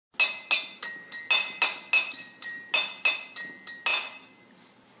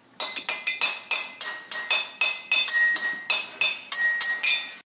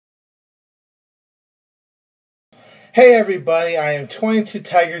Hey everybody, I am 22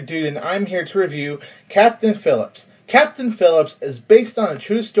 Tiger Dude and I'm here to review Captain Phillips. Captain Phillips is based on a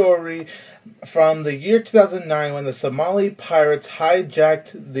true story from the year 2009 when the Somali pirates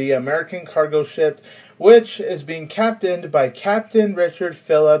hijacked the American cargo ship, which is being captained by Captain Richard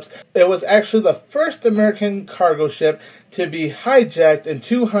Phillips. It was actually the first American cargo ship to be hijacked in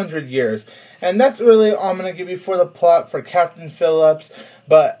 200 years. And that's really all I'm going to give you for the plot for Captain Phillips.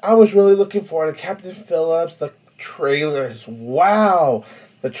 But I was really looking forward to Captain Phillips. The trailers, wow!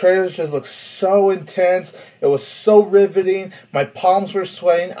 The trailers just look so intense. It was so riveting. My palms were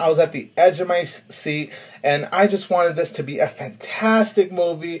sweating. I was at the edge of my seat, and I just wanted this to be a fantastic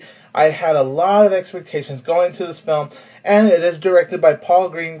movie. I had a lot of expectations going into this film, and it is directed by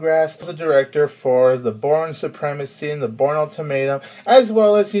Paul Greengrass. He's the director for The Bourne Supremacy and The Bourne Ultimatum, as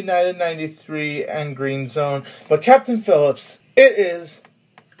well as United 93 and Green Zone. But Captain Phillips, it is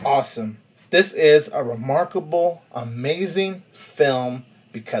awesome. This is a remarkable, amazing film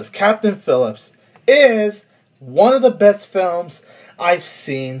because Captain Phillips is one of the best films I've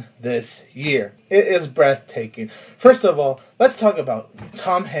seen this year. It is breathtaking. First of all, let's talk about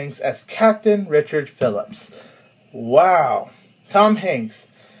Tom Hanks as Captain Richard Phillips. Wow. Tom Hanks.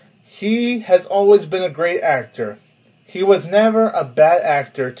 He has always been a great actor. He was never a bad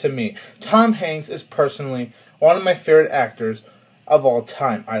actor to me. Tom Hanks is personally one of my favorite actors of all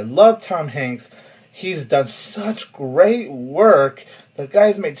time. I love Tom Hanks. He's done such great work. The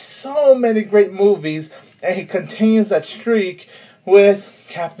guy's made so many great movies, and he continues that streak with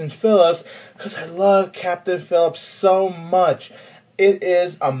Captain Phillips because I love Captain Phillips so much. It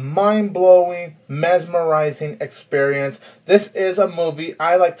is a mind-blowing, mesmerizing experience. This is a movie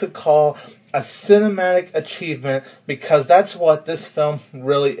I like to call a cinematic achievement because that's what this film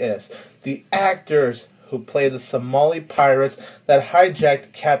really is. The actors who play the Somali pirates that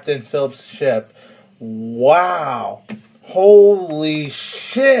hijacked Captain Phillips' ship. Wow. Holy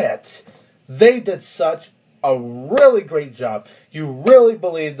shit. They did such a really great job. You really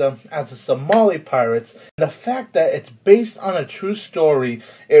believe them as the Somali pirates. The fact that it's based on a true story,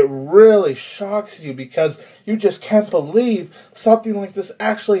 it really shocks you because you just can't believe something like this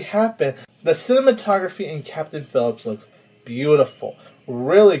actually happened. The cinematography in Captain Phillips looks beautiful.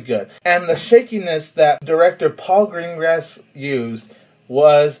 Really good. And the shakiness that director Paul Greengrass used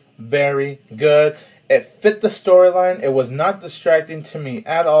was very good. It fit the storyline. It was not distracting to me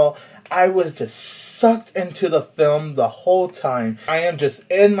at all. I was just sucked into the film the whole time. I am just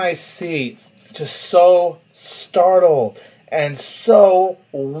in my seat, just so startled and so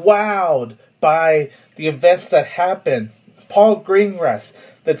wowed by the events that happened. Paul Greengrass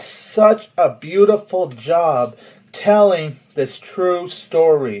did such a beautiful job telling this true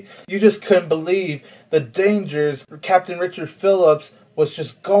story. You just couldn't believe the dangers Captain Richard Phillips was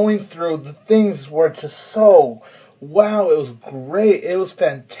just going through. The things were just so, wow, it was great. It was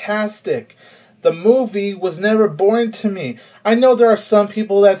fantastic. The movie was never boring to me. I know there are some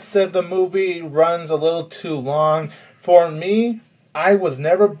people that said the movie runs a little too long. For me, I was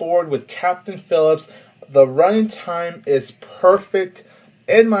never bored with Captain Phillips. The running time is perfect.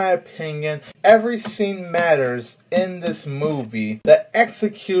 In my opinion, every scene matters in this movie. The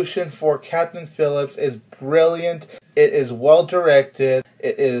execution for Captain Phillips is brilliant. It is well directed.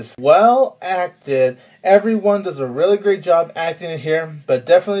 It is well acted. Everyone does a really great job acting here, but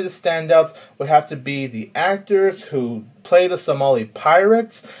definitely the standouts would have to be the actors who play the Somali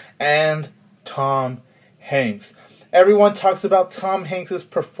pirates and Tom Hanks. Everyone talks about Tom Hanks'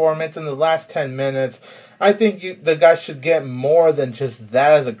 performance in the last 10 minutes. I think the guy should get more than just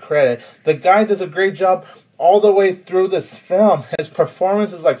that as a credit. The guy does a great job all the way through this film. His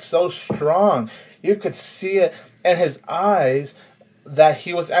performance is like so strong. You could see it in his eyes that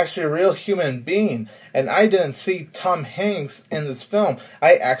he was actually a real human being. And I didn't see Tom Hanks in this film.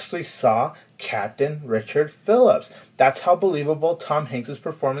 I actually saw Captain Richard Phillips. That's how believable Tom Hanks'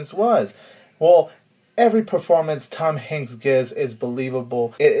 performance was. Well, every performance Tom Hanks gives is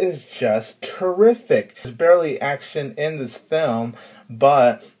believable. It is just terrific. There's barely action in this film,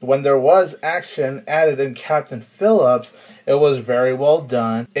 but when there was action added in Captain Phillips, it was very well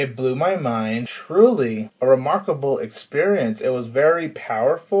done. It blew my mind. Truly a remarkable experience. It was very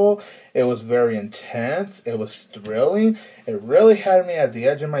powerful. It was very intense. It was thrilling. It really had me at the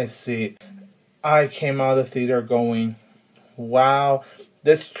edge of my seat. I came out of the theater going, wow.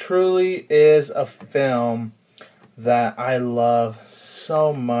 This truly is a film that I love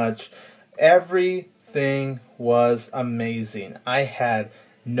so much. Everything was amazing. I had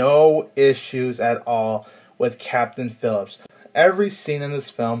no issues at all with Captain Phillips. Every scene in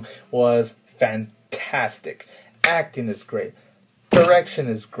this film was fantastic. Acting is great. Direction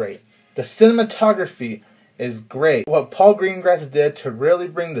is great. The cinematography is great. What Paul Greengrass did to really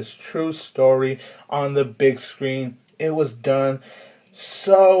bring this true story on the big screen, it was done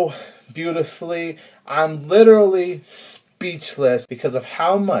so beautifully. I'm literally speechless because of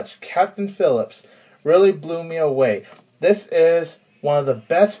how much Captain Phillips really blew me away. This is one of the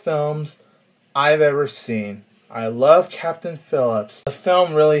best films I've ever seen. I love Captain Phillips. The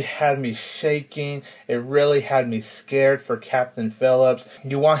film really had me shaking. It really had me scared for Captain Phillips.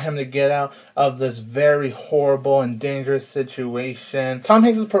 You want him to get out of this very horrible and dangerous situation. Tom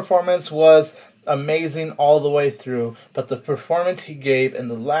Hanks' performance was amazing all the way through, but the performance he gave in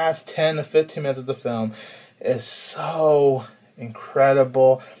the last 10 to 15 minutes of the film is so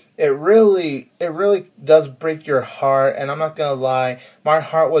incredible. It really does break your heart, and I'm not gonna lie, my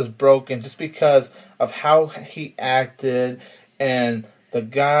heart was broken just because of how he acted, and the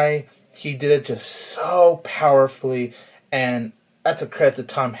guy, he did it just so powerfully, and that's a credit to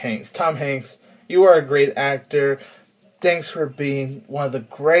Tom Hanks. Tom Hanks, you are a great actor. Thanks for being one of the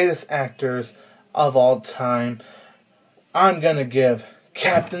greatest actors of all time. I'm gonna give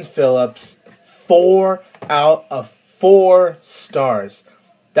Captain Phillips 4 out of 4 stars.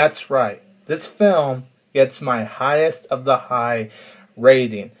 That's right. This film gets my highest of the high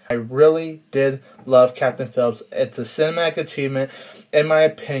rating. I really did love Captain Phillips. It's a cinematic achievement. In my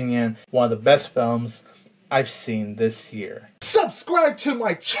opinion, one of the best films I've seen this year. Subscribe to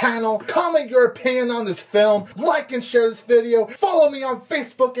my channel. Comment your opinion on this film. Like and share this video. Follow me on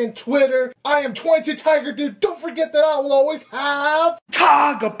Facebook and Twitter. I am 22 Tiger Dude. Don't forget that I will always have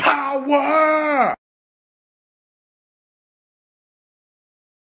Tiger Power!